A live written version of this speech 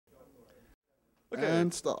Okay.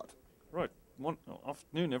 And start. Right.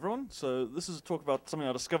 Afternoon, everyone. So this is a talk about something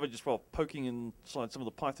I discovered just while poking inside some of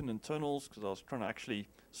the Python internals, because I was trying to actually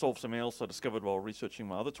solve something else I discovered while researching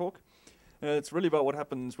my other talk. It's really about what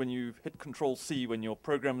happens when you hit Control-C when your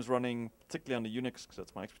program is running, particularly under Unix, because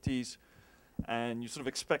that's my expertise, and you sort of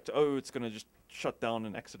expect, oh, it's going to just shut down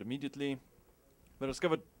and exit immediately. But I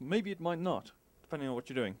discovered maybe it might not, depending on what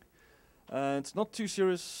you're doing. It's not too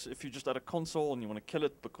serious if you're just at a console and you want to kill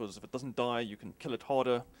it, because if it doesn't die, you can kill it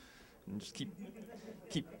harder and just keep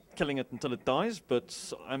killing it until it dies.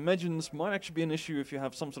 But I imagine this might actually be an issue if you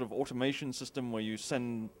have some sort of automation system where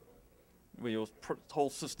where your whole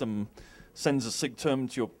system sends a sig term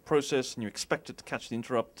to your process and you expect it to catch the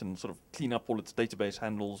interrupt and sort of clean up all its database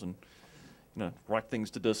handles and write things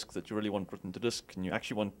to disk that you really want written to disk, and you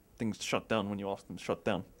actually want things to shut down when you ask them to shut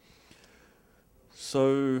down.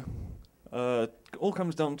 So it all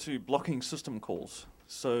comes down to blocking system calls.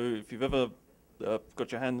 So if you've ever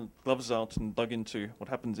got your gloves out and dug into what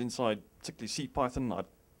happens inside, particularly CPython, I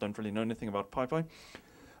don't really know anything about PyPy.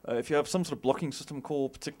 If you have some sort of blocking system call,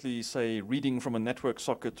 particularly, say, reading from a network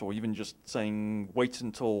socket, or even just saying, wait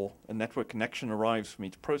until a network connection arrives for me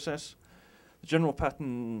to process, the general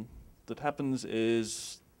pattern that happens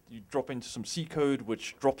is you drop into some C code,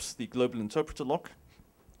 which drops the global interpreter lock.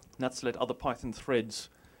 And that's to let other Python threads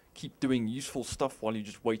keep doing useful stuff while you're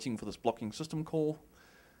just waiting for this blocking system call.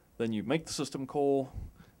 Then you make the system call,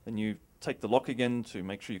 then you take the lock again to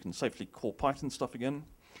make sure you can safely call Python stuff again.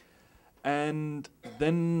 And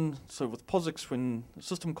then, so with POSIX, when the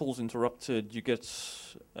system call is interrupted, you get,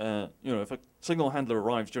 if a signal handler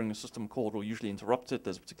arrives during a system call, it will usually interrupt it.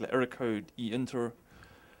 There's a particular error code, EINTER.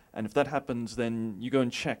 And if that happens, then you go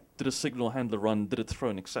and check, did a signal handler run, did it throw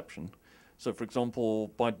an exception? So for example,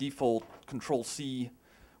 by default, Control-C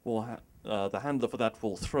will the handler for that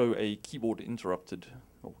will throw a keyboard interrupt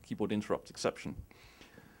exception.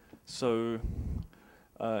 So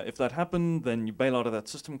if that happened, then you bail out of that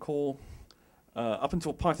system call. Up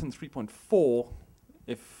until Python 3.4,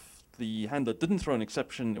 if the handler didn't throw an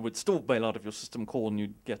exception, it would still bail out of your system call and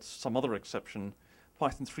you'd get some other exception.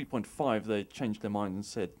 Python 3.5, they changed their mind and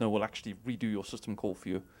said, no, we'll actually redo your system call for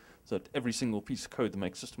you, so that every single piece of code that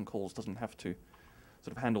makes system calls doesn't have to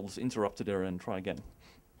sort of handle this interrupted error and try again.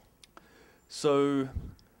 So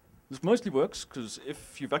this mostly works because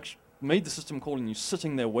if you've actually made the system call and you're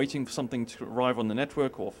sitting there waiting for something to arrive on the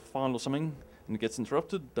network or file or something and it gets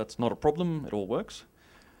interrupted, that's not a problem, it all works.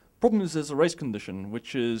 Problem is there's a race condition,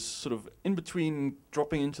 which is sort of in between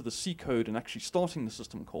dropping into the C code and actually starting the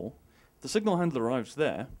system call. If the signal handler arrives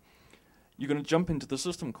there, you're going to jump into the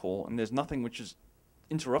system call and there's nothing which is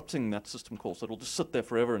interrupting that system call, so it'll just sit there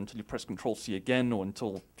forever until you press Control-C again or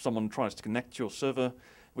until someone tries to connect to your server, at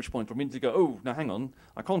which point we'll immediately go, oh, now hang on,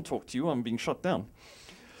 I can't talk to you, I'm being shut down.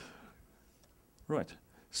 Right,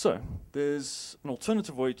 so there's an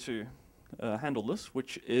alternative way to handle this,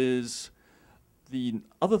 which is the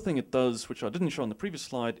other thing it does, which I didn't show on the previous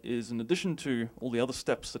slide, is in addition to all the other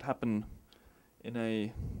steps that happen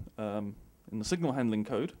in the signal handling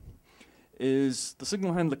code, is the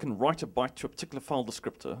signal handler can write a byte to a particular file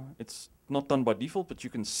descriptor. It's not done by default, but you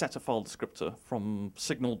can set a file descriptor from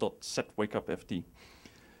signal.setWakeUpFD.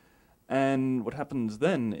 And what happens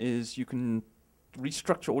then is you can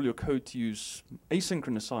restructure all your code to use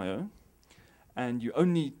asynchronous I/O, and you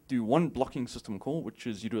only do one blocking system call, which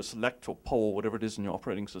is you do a select or poll or whatever it is in your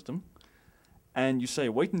operating system, and you say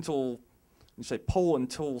poll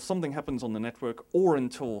until something happens on the network or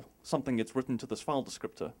until something gets written to this file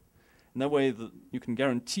descriptor. And that way that you can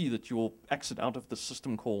guarantee that you will exit out of the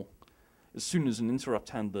system call as soon as an interrupt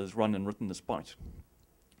handler has run and written this byte.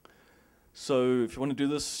 So if you want to do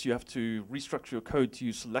this, you have to restructure your code to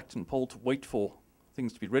use select and poll to wait for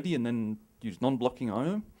things to be ready and then use non-blocking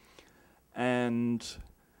I/O. And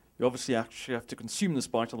you obviously actually have to consume this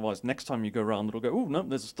byte, otherwise next time you go around it'll go, oh no,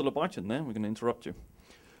 there's still a byte in there, we're going to interrupt you.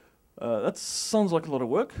 That sounds like a lot of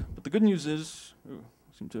work, but the good news is, I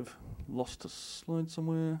seem to have lost a slide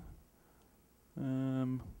somewhere.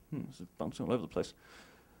 This is bouncing all over the place.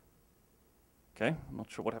 Okay, I'm not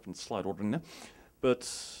sure what happened to slide ordering there. But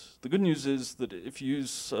the good news is that if you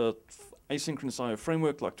use asynchronous I/O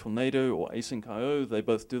framework like Tornado or Async.io, they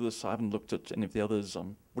both do this. I haven't looked at any of the others. I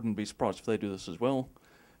wouldn't be surprised if they do this as well.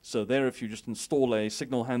 So there, if you just install a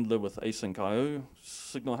signal handler with Async.io,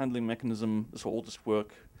 signal handling mechanism, this will all just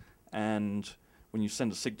work. And when you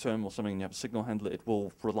send a sig term or something and you have a signal handler, it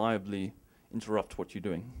will reliably interrupt what you're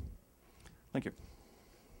doing. Thank you.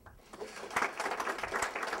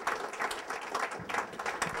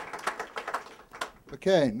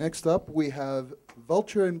 Okay, next up we have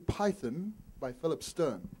Vultr in Python by Philip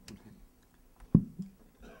Stern.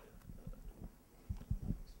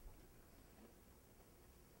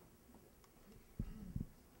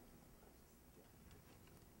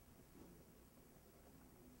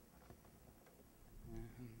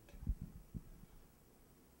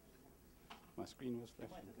 My screen was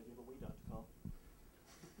flashing.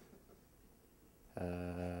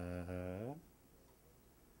 Are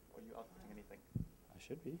you outputting anything? I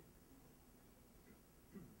should be.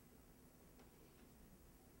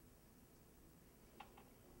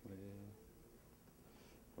 Where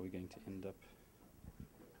are we going to end up?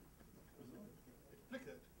 How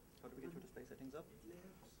do we get your display settings up?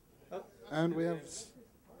 And we have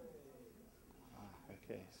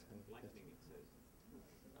Okay. So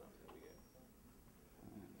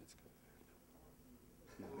let's go.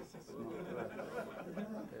 No, it's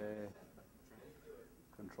not that.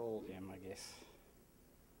 Control M, I guess.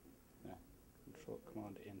 No, Control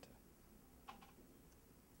Command Enter.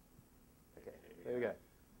 Okay, there we go.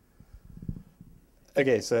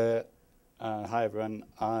 Okay, so hi everyone.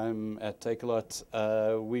 I'm at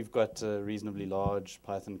Takealot. We've got a reasonably large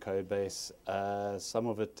Python code base. Some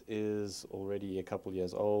of it is already a couple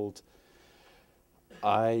years old.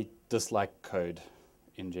 I dislike code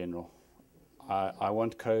in general. I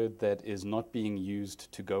want code that is not being used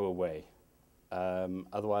to go away.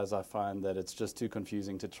 Otherwise, I find that it's just too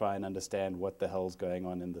confusing to try and understand what the hell's going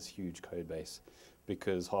on in this huge code base,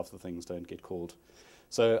 because half the things don't get called.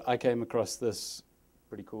 So I came across this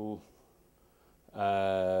pretty cool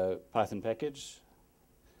Python package,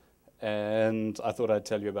 and I thought I'd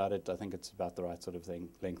tell you about it. I think it's about the right sort of thing,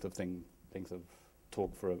 length of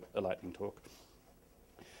talk for a lightning talk.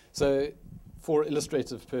 So for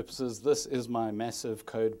illustrative purposes, this is my massive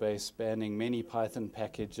code base spanning many Python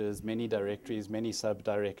packages, many directories, many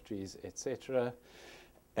subdirectories, etc.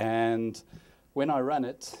 And when I run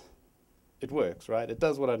it, it works, right? It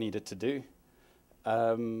does what I need it to do.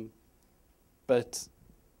 But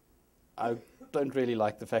I don't really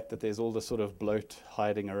like the fact that there's all this sort of bloat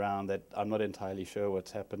hiding around that I'm not entirely sure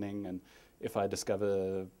what's happening. And if I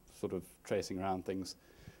discover sort of tracing around things,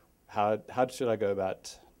 how should I go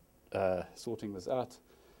about sorting this out?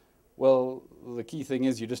 Well, the key thing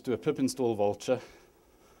is you just do a pip install vultr,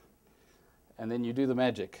 and then you do the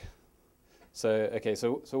magic. So okay,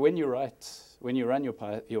 so when you run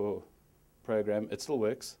your program, it still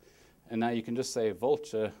works, and now you can just say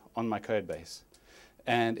vultr on my code base,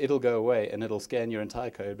 and it'll go away and it'll scan your entire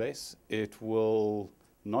code base. It will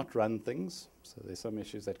not run things, so there's some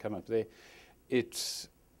issues that come up there. It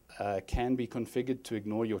can be configured to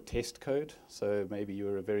ignore your test code. So maybe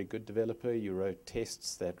you're a very good developer, you wrote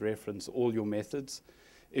tests that reference all your methods.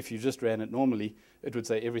 If you just ran it normally, it would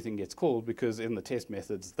say everything gets called, because in the test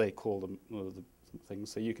methods, they call them the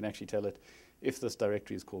things. So you can actually tell it, if this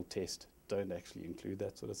directory is called test, don't actually include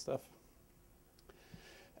that sort of stuff.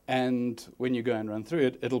 And when you go and run through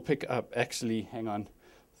it, it'll pick up, actually, hang on,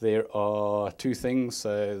 there are two things.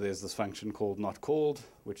 So there's this function called not called,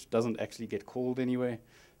 which doesn't actually get called anywhere.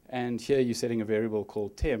 And here you're setting a variable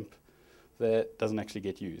called temp that doesn't actually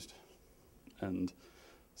get used. And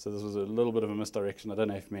so this was a little bit of a misdirection. I don't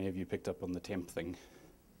know if many of you picked up on the temp thing.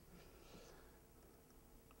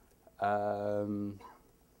 Yeah,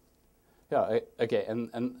 okay,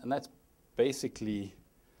 and that's basically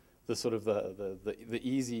the sort of the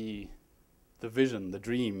easy, the vision, the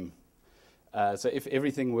dream. So if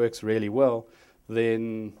everything works really well,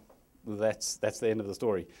 then that's the end of the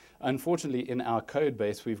story. Unfortunately, in our code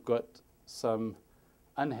base, we've got some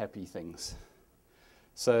unhappy things.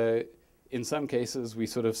 So in some cases, we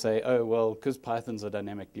sort of say, oh, well, because Python's a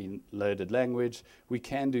dynamically loaded language, we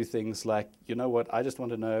can do things like, you know what, I just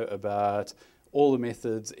want to know about all the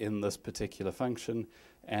methods in this particular function,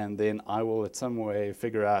 and then I will, in some way,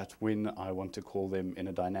 figure out when I want to call them in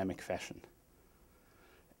a dynamic fashion.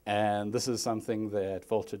 And this is something that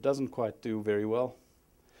vultr doesn't quite do very well.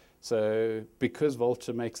 So because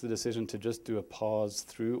vultr makes the decision to just do a parse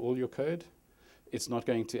through all your code, it's not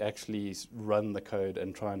going to actually run the code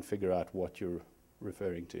and try and figure out what you're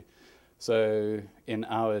referring to. So in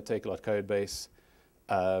our Takealot code base,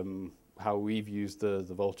 how we've used the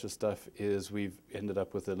vultr stuff is we've ended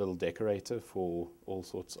up with a little decorator for all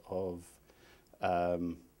sorts of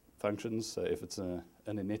functions. So if it's an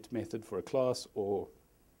init method for a class, or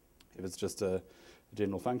if it's just a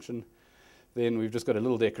general function, then we've just got a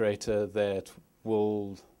little decorator that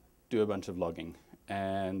will do a bunch of logging.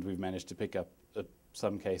 And we've managed to pick up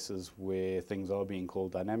some cases where things are being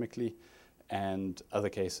called dynamically, and other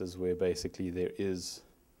cases where basically there is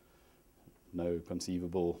no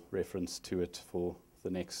conceivable reference to it for the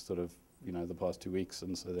next sort of, the past 2 weeks.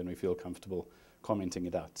 And so then we feel comfortable commenting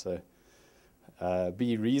it out. So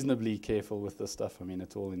be reasonably careful with this stuff. I mean,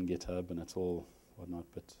 it's all in GitHub and it's all whatnot,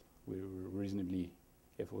 but we're reasonably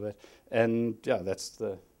careful with that. And yeah, that's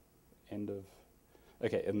the end of,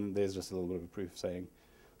 okay, and there's just a little bit of a proof saying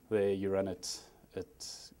there you run it,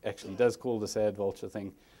 it actually does call the sad vultr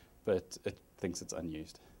thing, but it thinks it's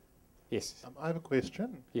unused. Yes. I have a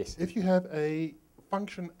question. Yes. If you have a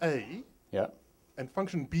function A Yeah. and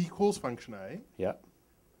function B calls function A, Yeah.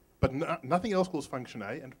 but nothing else calls function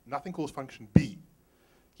A and nothing calls function B,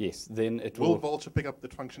 Yes. Then it will will. Vulture pick up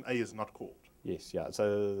that function A is not called? Yes. Yeah.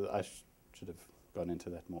 So I should have gone into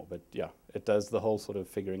that more, but yeah, it does the whole sort of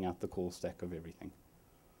figuring out the call stack of everything.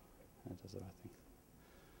 It does the right thing.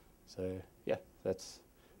 So yeah, that's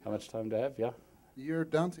how much time do I have? Yeah. You're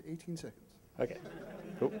down to 18 seconds. Okay.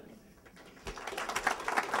 Cool.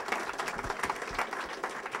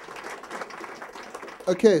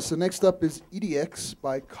 Okay, so next up is EDX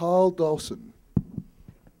by Carl Dawson.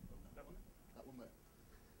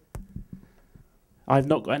 I've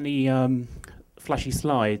not got any flashy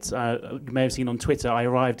slides. You may have seen on Twitter, I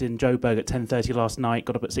arrived in Joburg at 10:30 last night,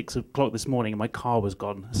 got up at 6 o'clock this morning, and my car was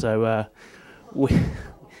gone. So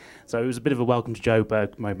so it was a bit of a welcome to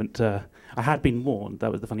Joburg moment. I had been warned,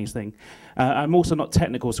 that was the funniest thing. I'm also not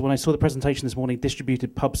technical, so when I saw the presentation this morning,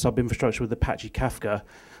 distributed pub sub infrastructure with Apache Kafka,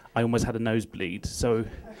 I almost had a nosebleed. So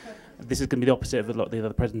this is going to be the opposite of a lot of the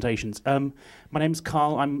other presentations. My name's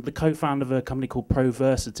Carl. I'm the co-founder of a company called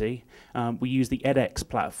Proversity. We use the edX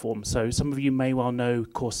platform. So some of you may well know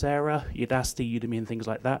Coursera, Udacity, Udemy, and things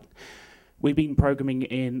like that. We've been programming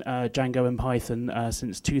in Django and Python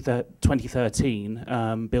since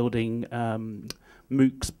 2013, building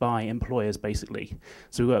MOOCs by employers, basically.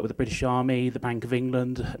 So we work with the British Army, the Bank of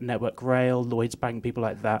England, Network Rail, Lloyds Bank, people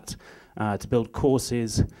like that, to build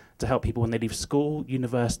courses to help people when they leave school,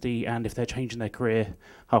 university, and if they're changing their career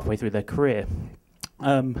halfway through their career.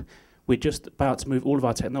 We're just about to move all of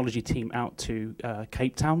our technology team out to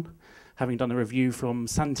Cape Town, having done a review from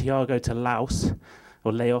Santiago to Laos,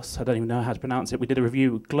 or Laos, I don't even know how to pronounce it. We did a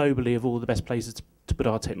review globally of all the best places to put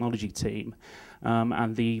our technology team.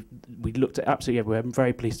 And we looked at absolutely everywhere. I'm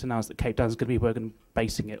very pleased to announce that Cape Town is going to be where we're going to be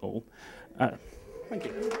basing it all. Thank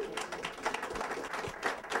you.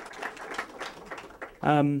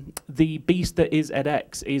 The beast that is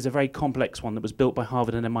edX is a very complex one that was built by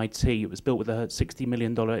Harvard and MIT. It was built with a $60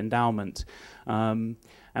 million endowment.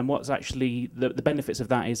 And what's actually the benefits of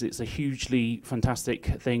that is it's a hugely fantastic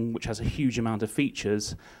thing which has a huge amount of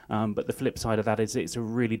features, but the flip side of that is it's a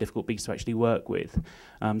really difficult beast to actually work with.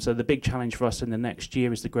 So the big challenge for us in the next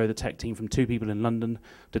year is to grow the tech team from 2 people in London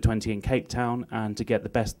to 20 in Cape Town, and to get the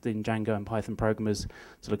best in Django and Python programmers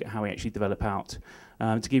to look at how we actually develop out.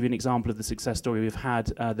 To give you an example of the success story we've had,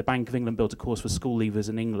 the Bank of England built a course for school leavers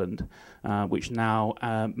in England, which now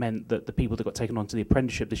meant that the people that got taken onto the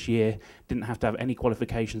apprenticeship this year didn't have to have any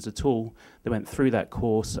qualifications at all. They went through that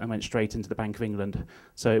course and went straight into the Bank of England.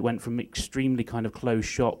 So it went from extremely kind of closed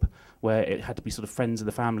shop, where it had to be sort of friends of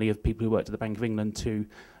the family of people who worked at the Bank of England, to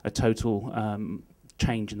a total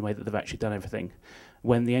change in the way that they've actually done everything.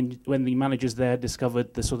 When the managers there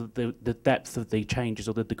discovered the sort of the depth of the changes,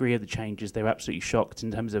 or the degree of the changes, they were absolutely shocked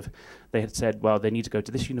in terms of, they had said, well, they need to go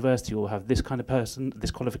to this university or have this kind of person,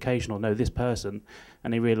 this qualification, or know this person,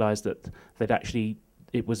 and they realised that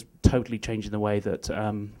it was totally changing the way that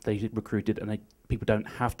they recruited, and people don't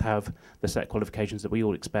have to have the set qualifications that we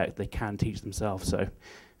all expect. They can teach themselves. So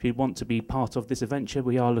if you want to be part of this adventure,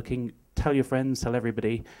 we are looking. Tell your friends, tell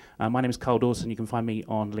everybody. My name is Carl Dawson. You can find me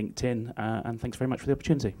on LinkedIn. And thanks very much for the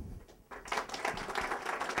opportunity.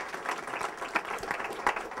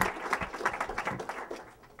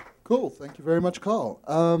 Cool, thank you very much, Carl.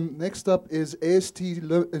 Next up is AST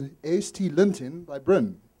Lintin by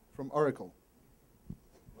Bryn from Oracle.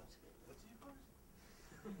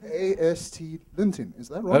 AST Lintin, is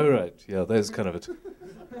that right? Oh, right. Yeah, there's kind of it.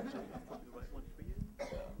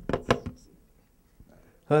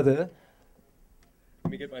 Hi there.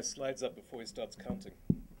 Let me get my slides up before he starts counting.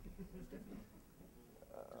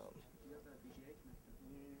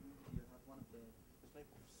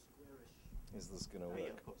 Is this going to work?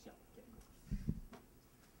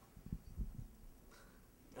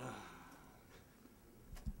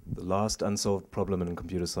 The last unsolved problem in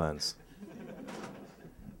computer science.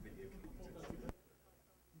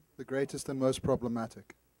 The greatest and most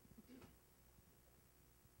problematic.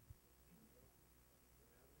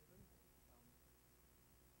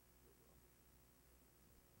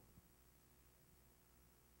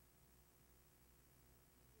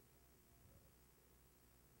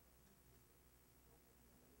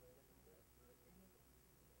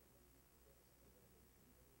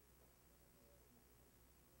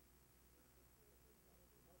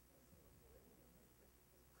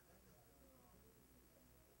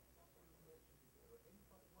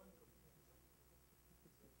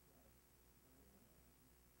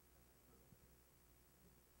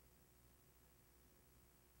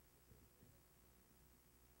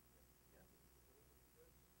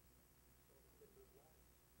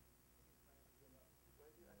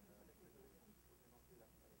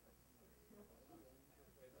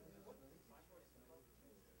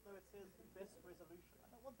 says best resolution. I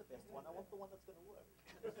don't want the best one. I want the one that's going to work.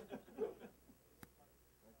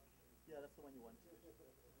 Yeah, that's the one you want. That's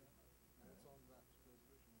on that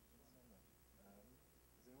resolution.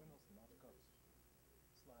 Has anyone else not got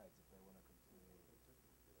slides if they want to continue?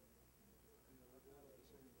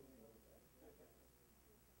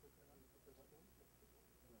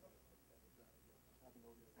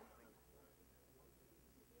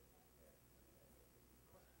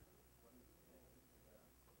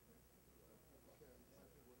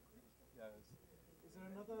 Yeah, is there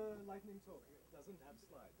another lightning talk? It doesn't have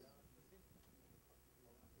slides.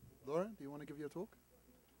 Laura, do you want to give your talk?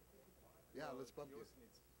 Yeah, let's bump you.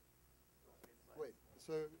 Wait,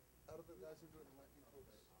 so out of the guys who are doing lightning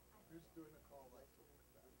talks, who's doing a call light talk?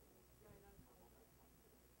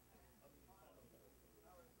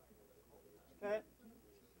 Okay.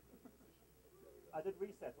 I did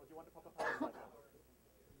reset, or do you want to pop a power slide now?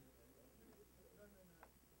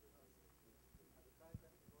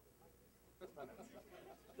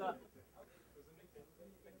 Done.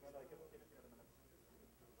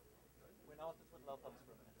 We're now at the Twin Love Hubs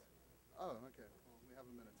for a minute. Oh, okay. Well, we have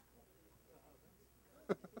a minute.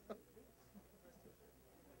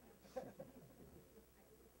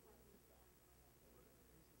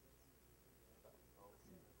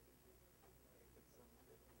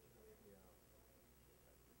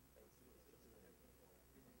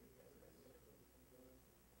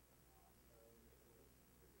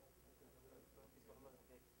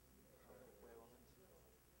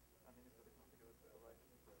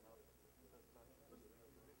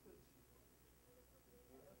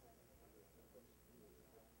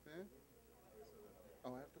 Okay.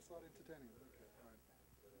 Oh, I have to start entertaining. Okay, all right.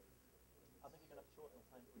 I think you're going to have to shorten the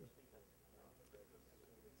time for your speaker.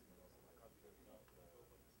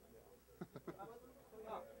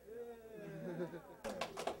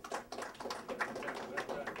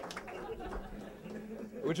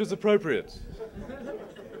 Which is appropriate.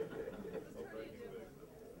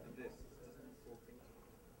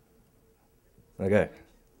 Okay.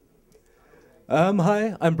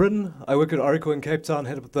 Hi, I'm Bryn. I work at Oracle in Cape Town,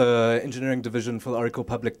 head up the engineering division for the Oracle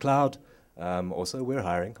Public Cloud. Also, we're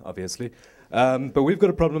hiring, obviously. But we've got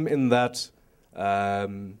a problem in that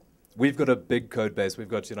we've got a big code base. We've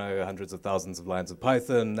got, hundreds of thousands of lines of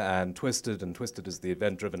Python and Twisted is the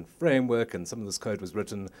event-driven framework, and some of this code was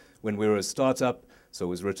written when we were a startup, so it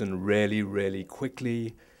was written really, really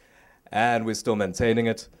quickly, and we're still maintaining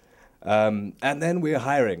it. And then we're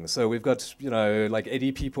hiring. So we've got, like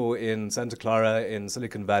 80 people in Santa Clara in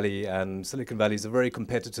Silicon Valley, and Silicon Valley is a very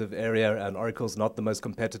competitive area, and Oracle's not the most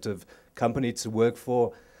competitive company to work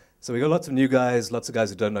for. So we got lots of new guys, lots of guys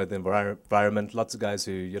who don't know the environment, lots of guys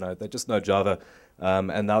who, they just know Java,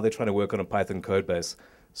 and now they're trying to work on a Python code base.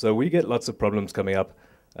 So we get lots of problems coming up,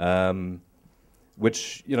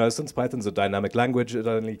 which, since Python's a dynamic language, it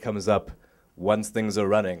only comes up once things are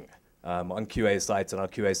running. On QA sites, and our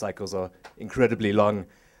QA cycles are incredibly long.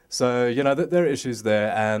 So, there are issues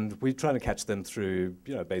there, and we're trying to catch them through,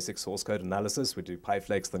 basic source code analysis. We do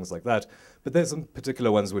PyFlakes, things like that. But there's some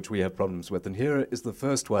particular ones which we have problems with, and here is the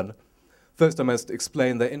first one. First, I must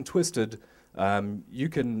explain that in Twisted, you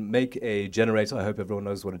can make a generator. I hope everyone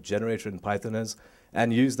knows what a generator in Python is,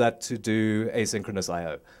 and use that to do asynchronous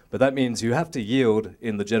I/O. But that means you have to yield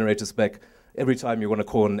in the generator spec every time you want to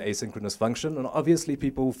call an asynchronous function, and obviously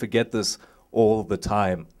people forget this all the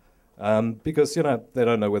time because they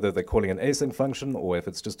don't know whether they're calling an async function or if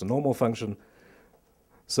it's just a normal function.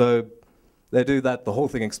 So they do that, the whole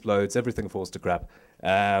thing explodes, everything falls to crap,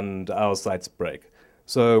 and our sites break.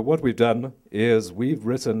 So what we've done is we've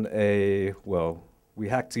written we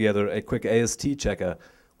hacked together a quick AST checker,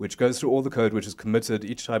 which goes through all the code which is committed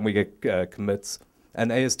each time we get commits. And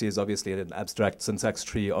AST is obviously an abstract syntax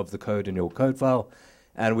tree of the code in your code file.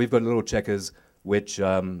 And we've got little checkers which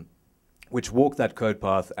walk that code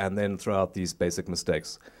path and then throw out these basic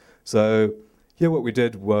mistakes. So here what we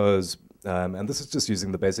did was, and this is just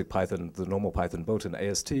using the basic Python, the normal Python built-in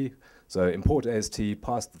AST. So import AST,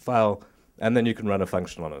 pass the file, and then you can run a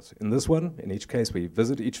function on it. In this one, in each case, we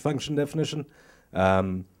visit each function definition.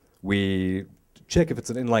 We check if it's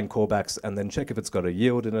an inline callbacks, and then check if it's got a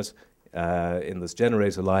yield in it. In this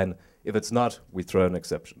generator line. If it's not, we throw an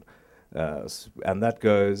exception. And that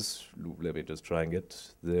goes, let me just try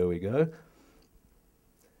and there we go.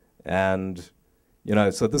 And,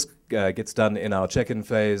 so this gets done in our check-in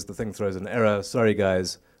phase. The thing throws an error. Sorry,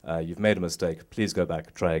 guys, you've made a mistake. Please go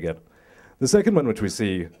back, try again. The second one, which we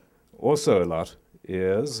see also a lot,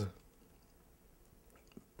 is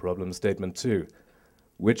problem statement 2,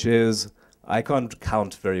 which is I can't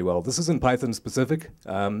count very well. This is in Python specific.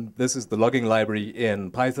 This is the logging library in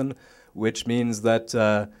Python, which means that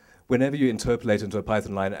whenever you interpolate into a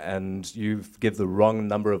Python line and you give the wrong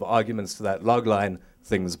number of arguments to that log line,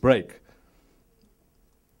 things break,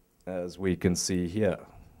 as we can see here.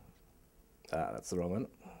 That's the wrong one.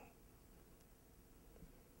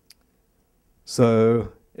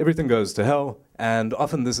 So everything goes to hell, and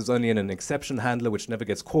often this is only in an exception handler which never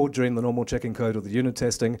gets called during the normal checking code or the unit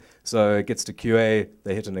testing. So it gets to QA,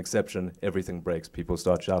 they hit an exception, everything breaks, people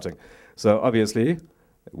start shouting. So obviously,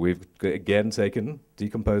 we've again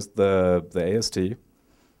decomposed the AST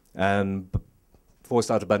and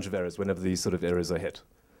forced out a bunch of errors whenever these sort of errors are hit.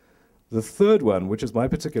 The third one, which is my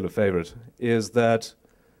particular favorite, is that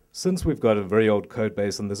since we've got a very old code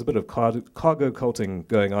base and there's a bit of cargo culting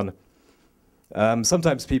going on,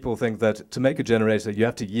 sometimes people think that to make a generator, you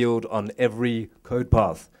have to yield on every code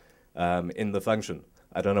path in the function.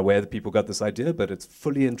 I don't know where the people got this idea, but it's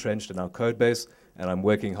fully entrenched in our code base, and I'm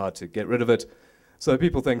working hard to get rid of it. So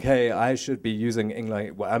people think, hey, I should be using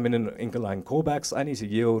inline, well, I'm in an inline callbacks, I need to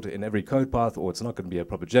yield in every code path, or it's not going to be a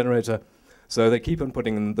proper generator. So they keep on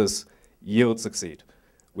putting in this yield succeed,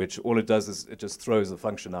 which all it does is it just throws the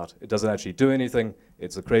function out. It doesn't actually do anything.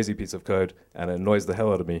 It's a crazy piece of code, and it annoys the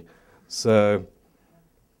hell out of me. So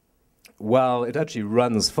while it actually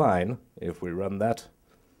runs fine, if we run that,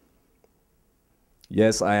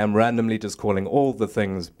 yes, I am randomly just calling all the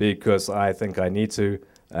things because I think I need to,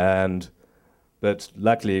 but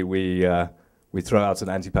luckily we throw out an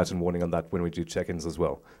anti-pattern warning on that when we do check-ins as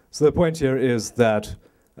well. So the point here is that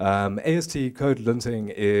AST code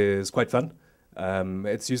linting is quite fun.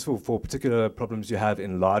 It's useful for particular problems you have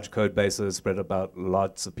in large code bases spread about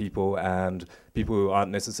lots of people and people who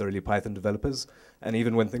aren't necessarily Python developers. And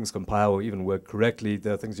even when things compile or even work correctly,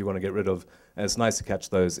 there are things you want to get rid of. And it's nice to catch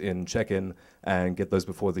those in check-in and get those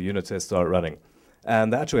before the unit tests start running.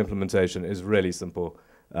 And the actual implementation is really simple.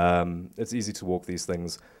 It's easy to walk these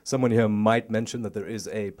things. Someone here might mention that there is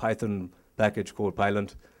a Python package called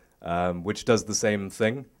Pylint, which does the same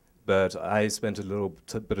thing. But I spent a little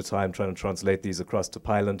bit of time trying to translate these across to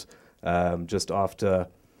Pylint just after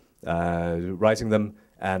writing them,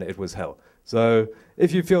 and it was hell. So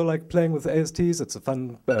if you feel like playing with ASTs, it's a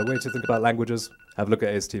fun way to think about languages. Have a look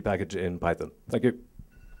at AST package in Python. Thank you.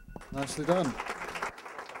 Nicely done.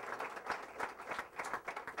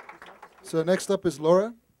 So next up is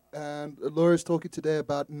Laura, and Laura is talking today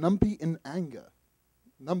about NumPy in anger.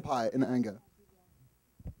 NumPy in anger.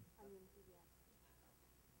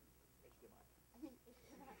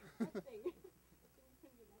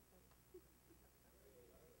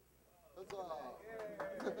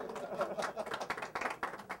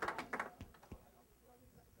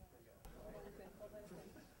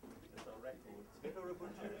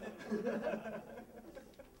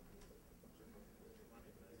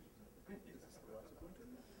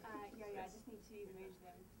 Yeah, I just need to merge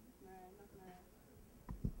them. No, not no.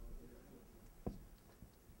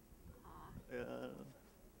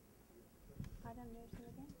 I don't merge them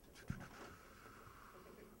again.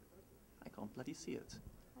 I can't bloody see it.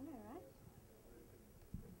 I know, right?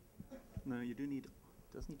 No, you do need,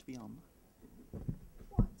 does need to be on.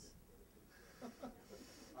 What?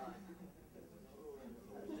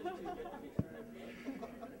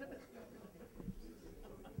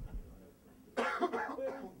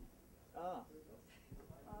 Ah.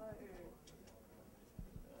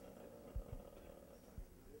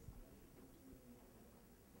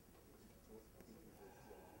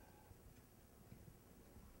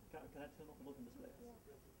 Can I turn off the bottom display? Yeah.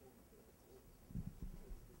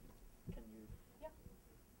 Can you? Yeah,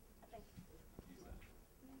 I think.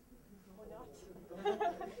 Or not.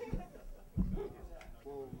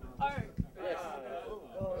 Oh. Yes.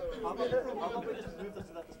 How about we just move this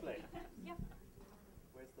to that display? Yeah.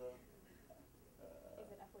 Where's the? Is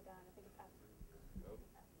it up or down? I think it's up.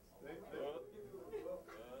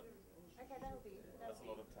 Okay, that'll be. That's a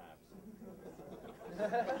lot of tabs.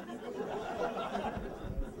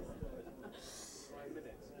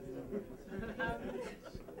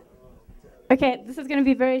 Okay, this is going to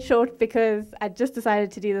be very short because I just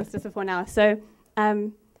decided to do this just before now. So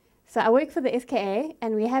I work for the SKA,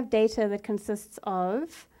 and we have data that consists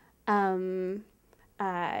of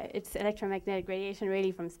it's electromagnetic radiation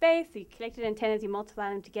really from space. So you collected antennas, you multiply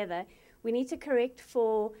them together. We need to correct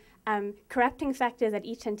for corrupting factors at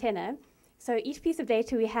each antenna. So each piece of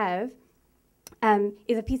data we have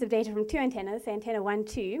is a piece of data from two antennas, say antenna 1,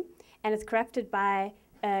 2, and it's corrupted by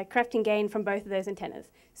corrupting gain from both of those antennas.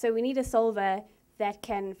 So we need a solver that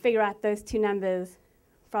can figure out those two numbers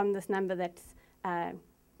from this number that's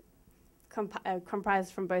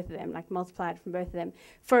comprised from both of them, like multiplied from both of them,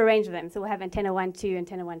 for a range of them. So we'll have antenna 1, 2,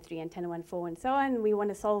 antenna 1, 3, antenna 1, 4, and so on. We want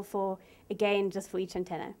to solve for a gain just for each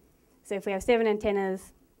antenna. So if we have 7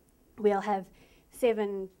 antennas, we'll have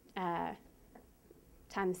 7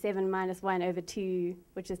 times 7 minus 1 over 2,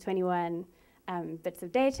 which is 21 bits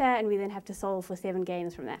of data, and we then have to solve for 7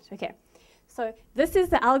 gains from that. Okay, so this is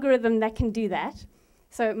the algorithm that can do that.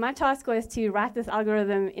 So my task was to write this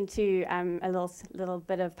algorithm into a little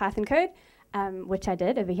bit of Python code, which I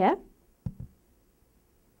did over here.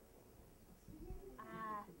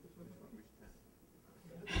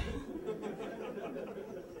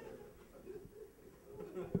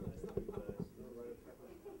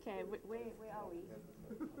 Okay, where are we?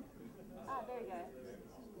 There we go.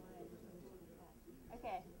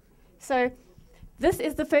 Okay, so this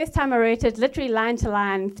is the first time I wrote it literally line to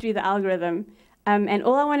line through the algorithm. And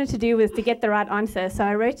all I wanted to do was to get the right answer, so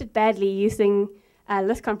I wrote it badly using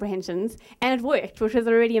list comprehensions, and it worked, which was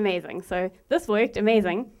already amazing. So this worked,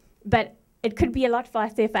 amazing, but it could be a lot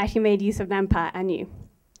faster if I actually made use of NumPy, I knew.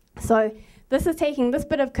 So this is taking this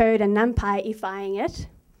bit of code and NumPy-ifying it,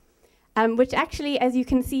 which actually, as you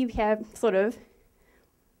can see here, sort of,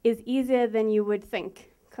 is easier than you would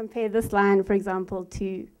think. Compare this line, for example,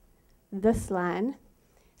 to this line.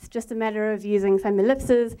 It's just a matter of using some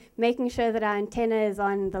ellipses, making sure that our antenna is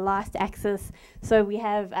on the last axis. So we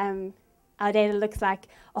have, our data looks like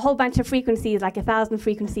a whole bunch of frequencies, like 1,000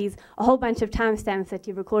 frequencies, a whole bunch of timestamps that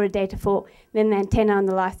you recorded data for, then the antenna on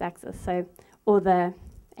the last axis, so, or the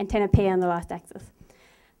antenna pair on the last axis.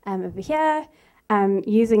 Over here,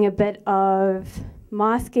 using a bit of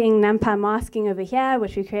masking, NumPy masking over here,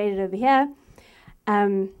 which we created over here.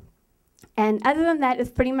 And other than that, it's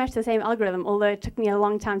pretty much the same algorithm, although it took me a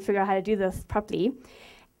long time to figure out how to do this properly.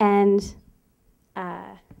 And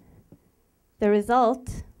the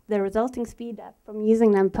resulting speed up from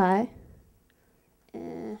using NumPy,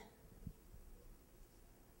 the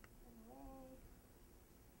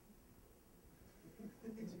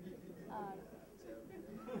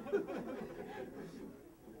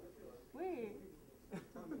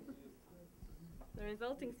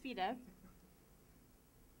resulting speed up.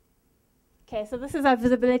 Okay, so this is our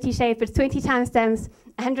visibility shape. It's 20 timestamps,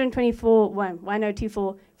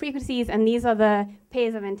 1024 frequencies, and these are the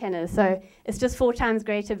pairs of antennas. So it's just 4 times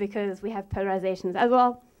greater because we have polarizations as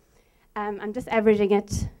well. I'm just averaging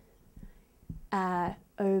it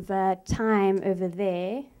over time over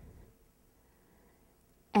there.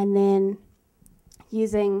 And then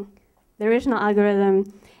using the original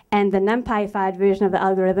algorithm and the NumPy-ified version of the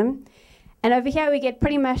algorithm. And over here we get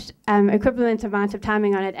pretty much equivalent amount of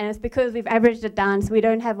timing on it, and it's because we've averaged it down, so we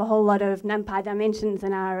don't have a whole lot of NumPy dimensions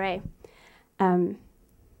in our array.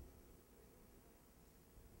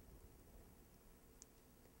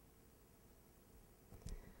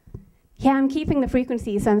 Here I'm keeping the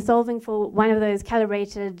frequency, so I'm solving for one of those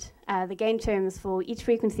calibrated, the gain terms for each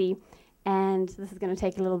frequency, and this is going to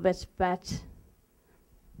take a little bit, but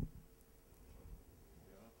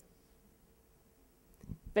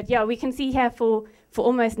yeah, we can see here for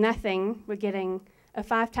almost nothing, we're getting a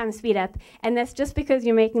 5 times speed up. And that's just because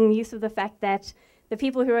you're making use of the fact that the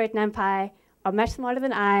people who wrote NumPy are much smarter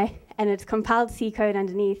than I, and it's compiled C code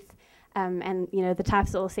underneath, and you know the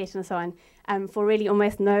types are all set and so on, for really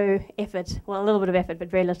almost no effort. Well, a little bit of effort, but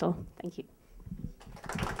very little. Thank you.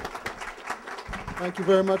 Thank you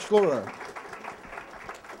very much, Laura.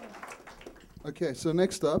 Okay, so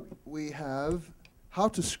next up we have How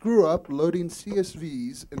to Screw Up Loading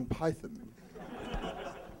CSVs in Python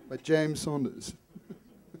by James Saunders.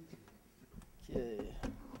 Okay.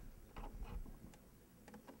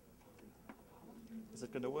 Is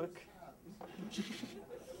it going to work?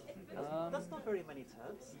 That's not very many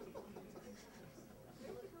tabs.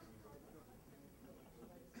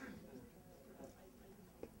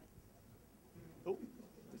 Oh,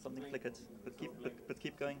 something flickered. But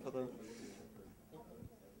keep going for the.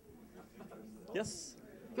 Yes.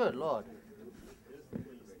 Good Lord.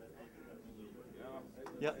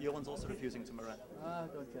 Yeah, your one's also refusing to mirror.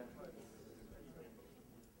 Okay.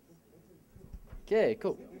 Okay,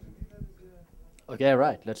 cool. Okay,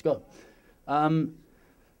 right, let's go.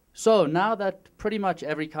 So now that pretty much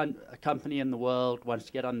every company in the world wants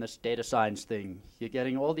to get on this data science thing, you're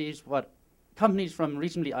getting all these companies from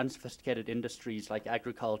reasonably unsophisticated industries like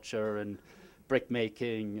agriculture and brick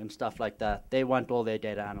making and stuff like that. They want all their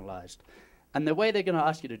data analyzed. And the way they're going to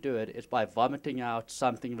ask you to do it is by vomiting out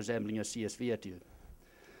something resembling a CSV at you.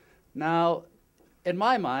 Now, in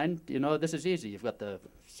my mind, you know, this is easy. You've got the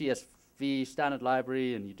CSV standard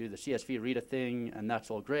library, and you do the CSV reader thing, and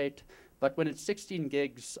that's all great. But when it's 16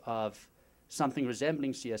 gigs of something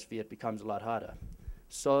resembling CSV, it becomes a lot harder.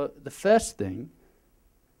 So the first thing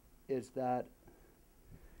is that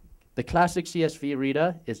the classic CSV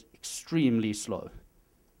reader is extremely slow.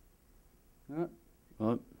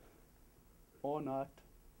 Or not.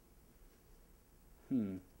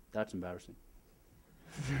 That's embarrassing.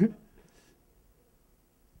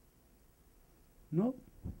 No.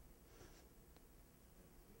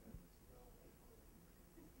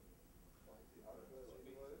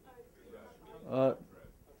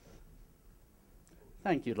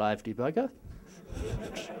 Thank you, Live Debugger.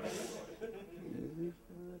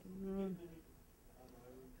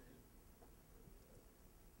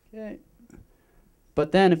 Okay.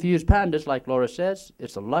 But then if you use pandas, like Laura says,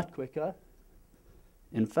 it's a lot quicker.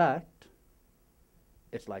 In fact,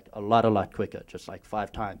 it's like a lot quicker, just like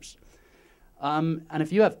 5 times. And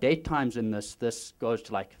if you have date times in this, this goes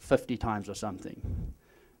to like 50 times or something.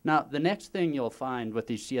 Now, the next thing you'll find with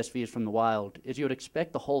these CSVs from the wild is you would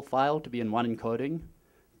expect the whole file to be in one encoding.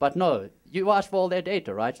 But no, you ask for all their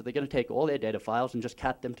data, right? So they're going to take all their data files and just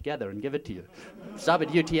cat them together and give it to you. Some in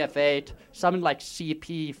UTF-8, some in like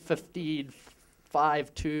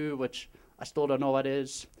CP1552, which I still don't know what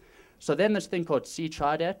is. So then this thing called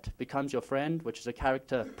CChardet becomes your friend, which is a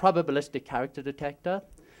probabilistic character detector.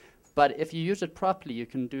 But if you use it properly, you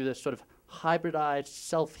can do this sort of hybridized,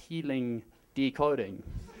 self-healing decoding.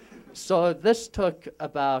 So this took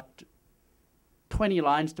about 20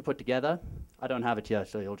 lines to put together. I don't have it here,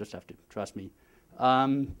 so you'll just have to trust me.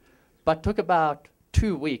 But took about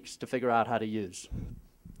 2 weeks to figure out how to use.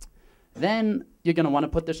 Then you're going to want to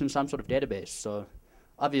put this in some sort of database. So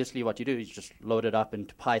obviously what you do is just load it up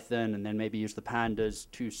into Python and then maybe use the pandas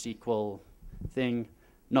 2SQL thing.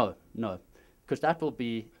 No, because that will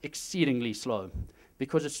be exceedingly slow.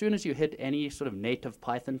 Because as soon as you hit any sort of native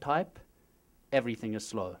Python type, everything is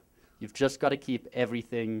slow. You've just got to keep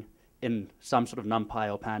everything in some sort of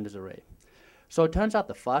NumPy or pandas array. So it turns out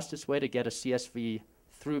the fastest way to get a CSV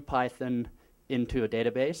through Python into a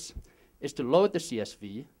database is to load the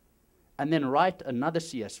CSV and then write another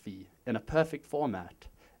CSV in a perfect format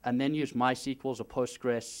and then use MySQL's or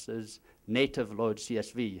Postgres's native load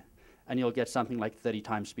CSV, and you'll get something like 30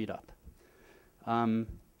 times speed up.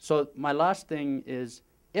 So my last thing is,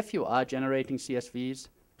 if you are generating CSVs,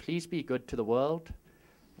 please be good to the world.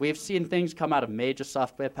 We've seen things come out of major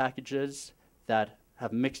software packages that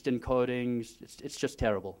have mixed encodings. It's just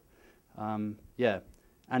terrible. Yeah,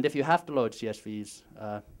 and if you have to load CSVs,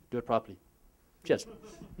 do it properly. Cheers.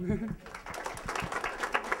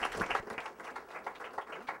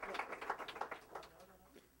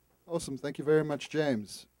 Awesome. Thank you very much,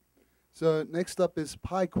 James. So next up is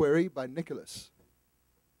PyQuery by Nicholas.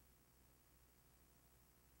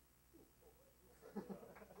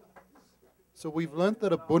 So we've learned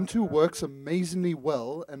that Ubuntu works amazingly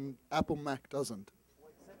well and Apple Mac doesn't.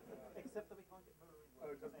 Except that we can't get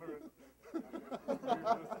mirroring. So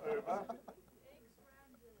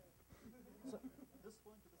this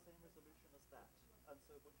won't do the same resolution as that, and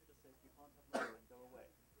so Ubuntu just says you can't have mirroring, go away.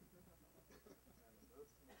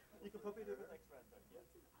 You can probably do it with X-random, yeah.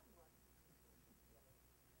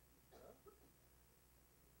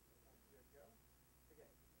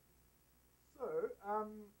 So,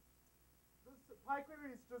 this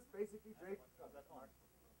PyQuery is just basically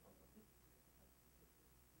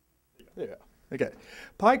Yeah. Okay.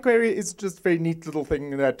 PyQuery is just a very neat little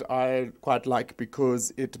thing that I quite like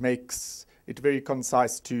because it makes it very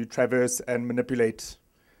concise to traverse and manipulate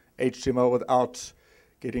HTML without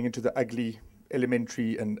getting into the ugly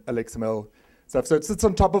elementary and LXML stuff. So it sits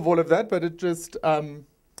on top of all of that, but it just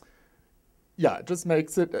yeah, it just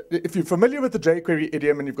makes it, if you're familiar with the jQuery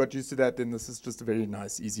idiom and you've got used to that, then this is just a very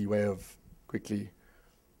nice, easy way of quickly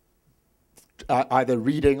either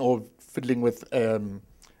reading or fiddling with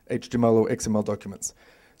HTML or XML documents.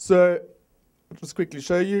 So I'll just quickly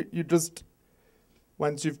show you. You just,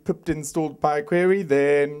 once you've pipped installed PyQuery,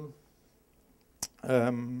 then,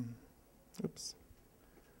 oops.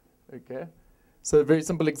 Okay. So a very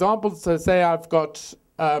simple example. So say I've got,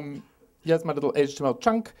 here's my little HTML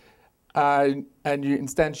chunk. And you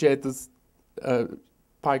instantiate this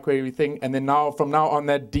PyQuery thing, and then from now on,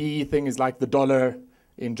 that D thing is like the dollar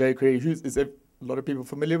in jQuery. Is a lot of people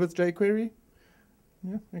familiar with jQuery?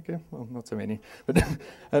 Yeah, okay, well, not so many. But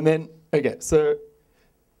and then, okay, so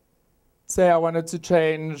say I wanted to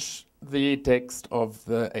change the text of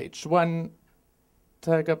the H1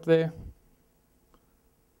 tag up there.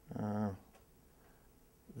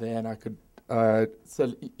 Then I could, so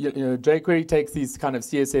you know, jQuery takes these kind of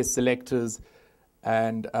CSS selectors,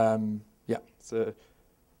 and yeah, so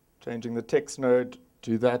changing the text node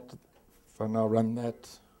to that. If I now run that,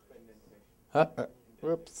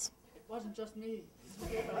 whoops. It wasn't just me.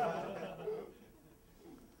 Yeah,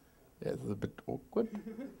 it's a bit awkward.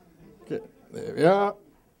 Okay, there we are.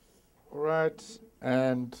 All right,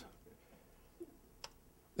 and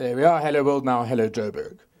there we are. Hello world now. Hello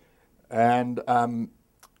Joburg, and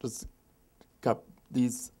just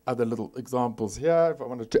these other little examples here. If I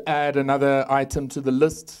wanted to add another item to the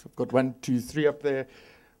list, I've got 1, 2, 3 up there.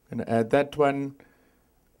 I'm going to add that one.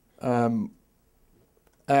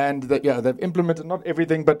 And they've implemented not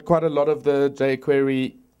everything, but quite a lot of the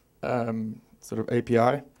jQuery sort of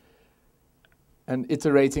API. And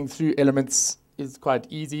iterating through elements is quite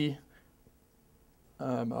easy.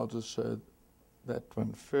 I'll just show that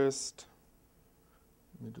one first.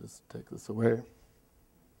 Let me just take this away.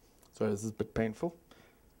 Sorry, this is a bit painful.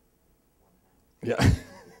 Yeah.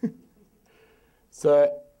 So,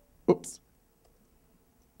 oops.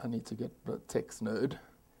 I need to get the text node.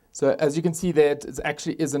 So as you can see there, it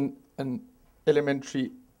actually is an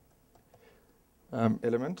elementary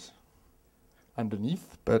element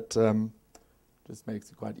underneath, but just makes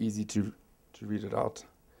it quite easy to read it out.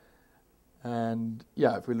 And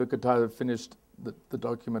yeah, if we look at how I've finished the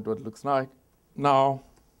document, what it looks like now,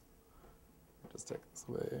 just take this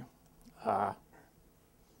away.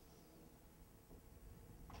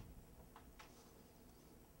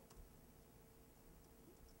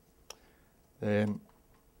 Then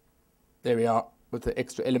there we are with the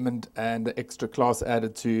extra element and the extra class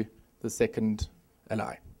added to the second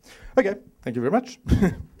LI. Okay, thank you very much.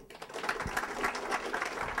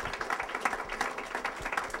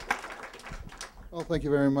 Well, thank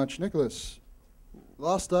you very much, Nicholas.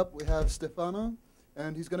 Last up, we have Stefano,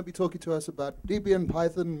 and he's going to be talking to us about Debian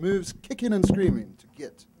Python moves kicking and screaming to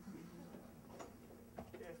Git.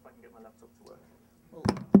 If I can get my laptop to work. Well,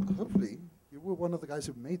 hopefully, you were one of the guys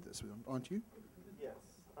who made this, aren't you? Yes,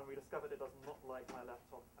 and we discovered it does not like my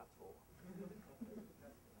laptop at all.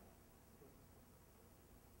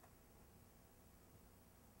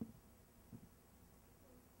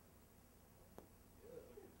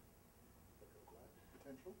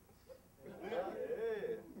 Potential.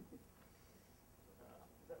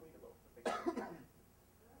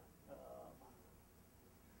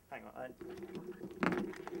 Hang on,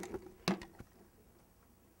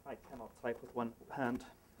 I cannot type with one hand.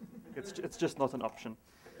 It's just not an option.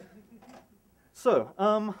 So,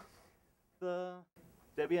 the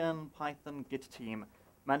Debian Python Git team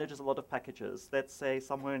manages a lot of packages. Let's say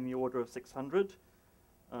somewhere in the order of 600.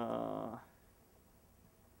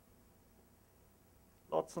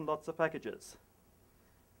 Lots and lots of packages.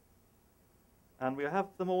 And we have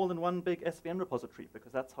them all in one big SVN repository,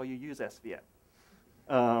 because that's how you use SVN.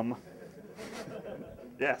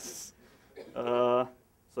 Yes. So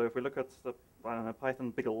if we look at the Python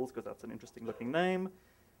Biggles, because that's an interesting looking name,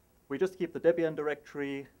 we just keep the Debian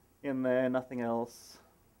directory in there, nothing else.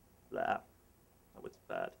 Blah. That was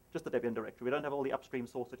bad. Just the Debian directory. We don't have all the upstream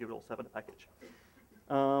source that you would also have in a package.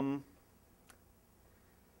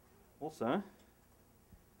 Also,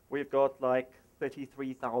 we've got like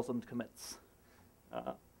 33,000 commits.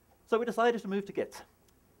 So we decided to move to Git.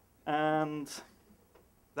 And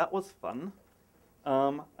that was fun.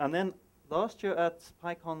 And then last year at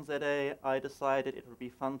PyCon ZA, I decided it would be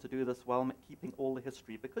fun to do this while keeping all the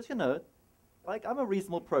history. Because, you know, like, I'm a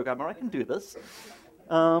reasonable programmer. I can do this.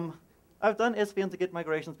 I've done SVN to Git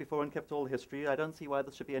migrations before and kept all the history. I don't see why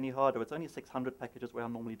this should be any harder. It's only 600 packages where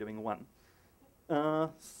I'm normally doing one.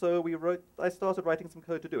 So I started writing some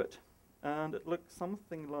code to do it. And it looks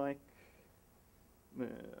something like,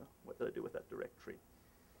 what did I do with that directory?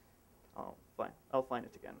 Oh, fine. I'll find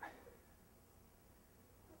it again.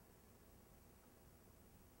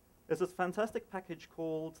 There's this fantastic package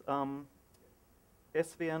called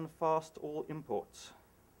SVN Fast All Imports.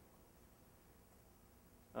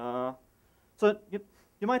 So you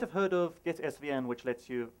might have heard of Git SVN, which lets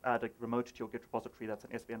you add a remote to your Git repository that's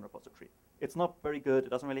an SVN repository. It's not very good. It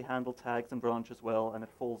doesn't really handle tags and branches well, and it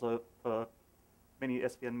falls over many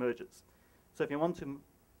SVN merges. So if you want to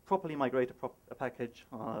properly migrate a package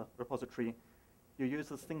repository, you use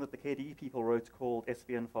this thing that the KDE people wrote called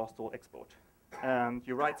SVN Fast All Export. And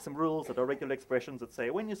you write some rules that are regular expressions that say,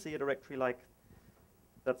 when you see a directory like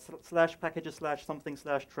that slash packages slash something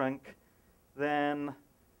slash trunk, then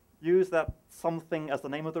use that something as the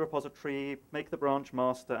name of the repository, make the branch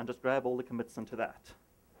master, and just grab all the commits into that.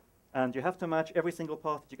 And you have to match every single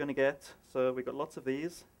path that you're going to get. So we've got lots of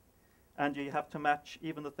these. And you have to match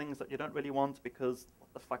even the things that you don't really want, because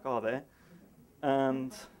what the fuck are they?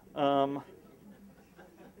 And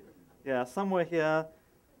yeah, somewhere here,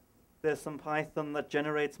 there's some Python that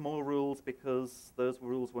generates more rules because those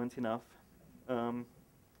rules weren't enough.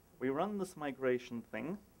 We run this migration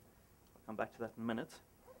thing. I'll come back to that in a minute.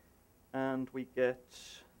 And we get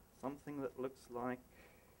something that looks like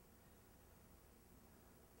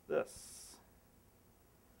this.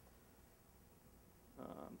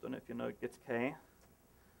 Don't know if you know GitK.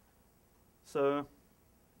 So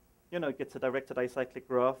gets a directed acyclic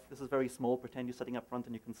graph. This is very small. Pretend you're sitting up front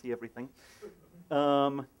and you can see everything.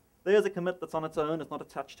 There's a commit that's on its own. It's not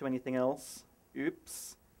attached to anything else.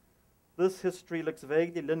 Oops. This history looks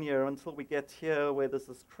vaguely linear until we get here where there's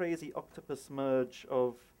this crazy octopus merge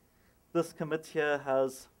of this commit here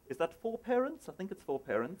has, is that 4 parents? I think it's 4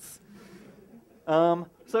 parents.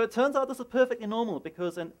 So it turns out this is perfectly normal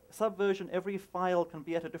because in Subversion, every file can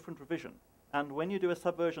be at a different revision. And when you do a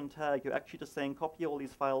Subversion tag, you're actually just saying copy all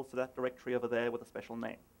these files to that directory over there with a special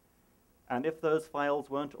name. And if those files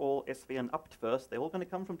weren't all SVN upped first, they're all going to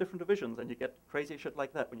come from different revisions, and you get crazy shit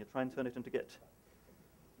like that when you try and turn it into Git.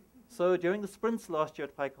 So during the sprints last year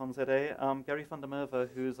at PyCon ZA, Gary van der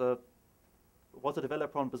Merwe, was a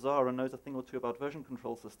developer on Bazaar and knows a thing or two about version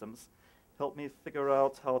control systems, helped me figure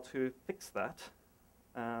out how to fix that.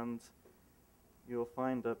 And you'll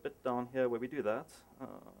find a bit down here where we do that.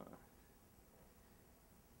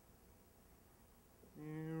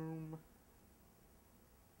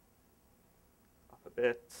 Up a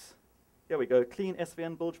bit. Here we go. Clean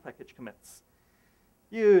SVN bilge package commits.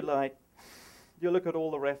 You look at all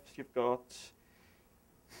the refs you've got.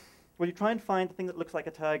 Well, you try and find the thing that looks like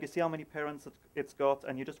a tag. You see how many parents it's got,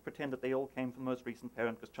 and you just pretend that they all came from the most recent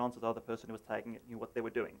parent, because chances are the person who was tagging it knew what they were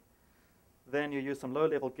doing. Then you use some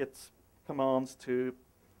low-level Git commands to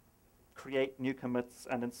create new commits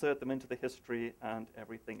and insert them into the history, and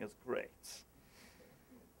everything is great.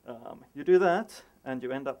 You do that, and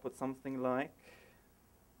you end up with something like,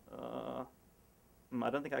 I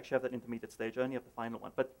don't think I actually have that intermediate stage, I only have the final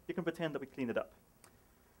one, but you can pretend that we clean it up.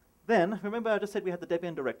 Then, remember I just said we had the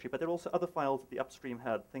Debian directory, but there are also other files that the upstream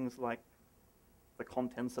had, things like the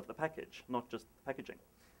contents of the package, not just the packaging.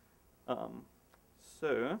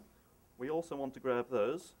 So, we also want to grab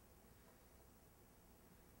those.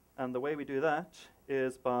 And the way we do that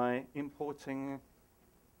is by importing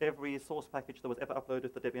every source package that was ever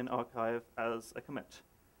uploaded to the Debian archive as a commit.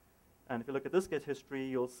 And if you look at this Git history,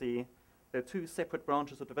 you'll see there are 2 separate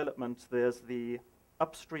branches of development. There's the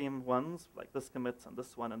upstream ones, like this commit and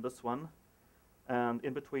this one and this one. And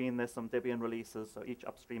in between, there's some Debian releases, so each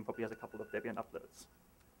upstream probably has a couple of Debian uploads.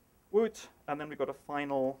 Woot, and then we've got a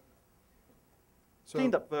final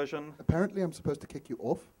cleaned up version. Apparently I'm supposed to kick you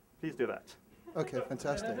off. Please do that. Okay,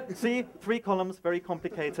 fantastic. See, 3 columns, very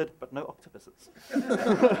complicated, but no octopuses.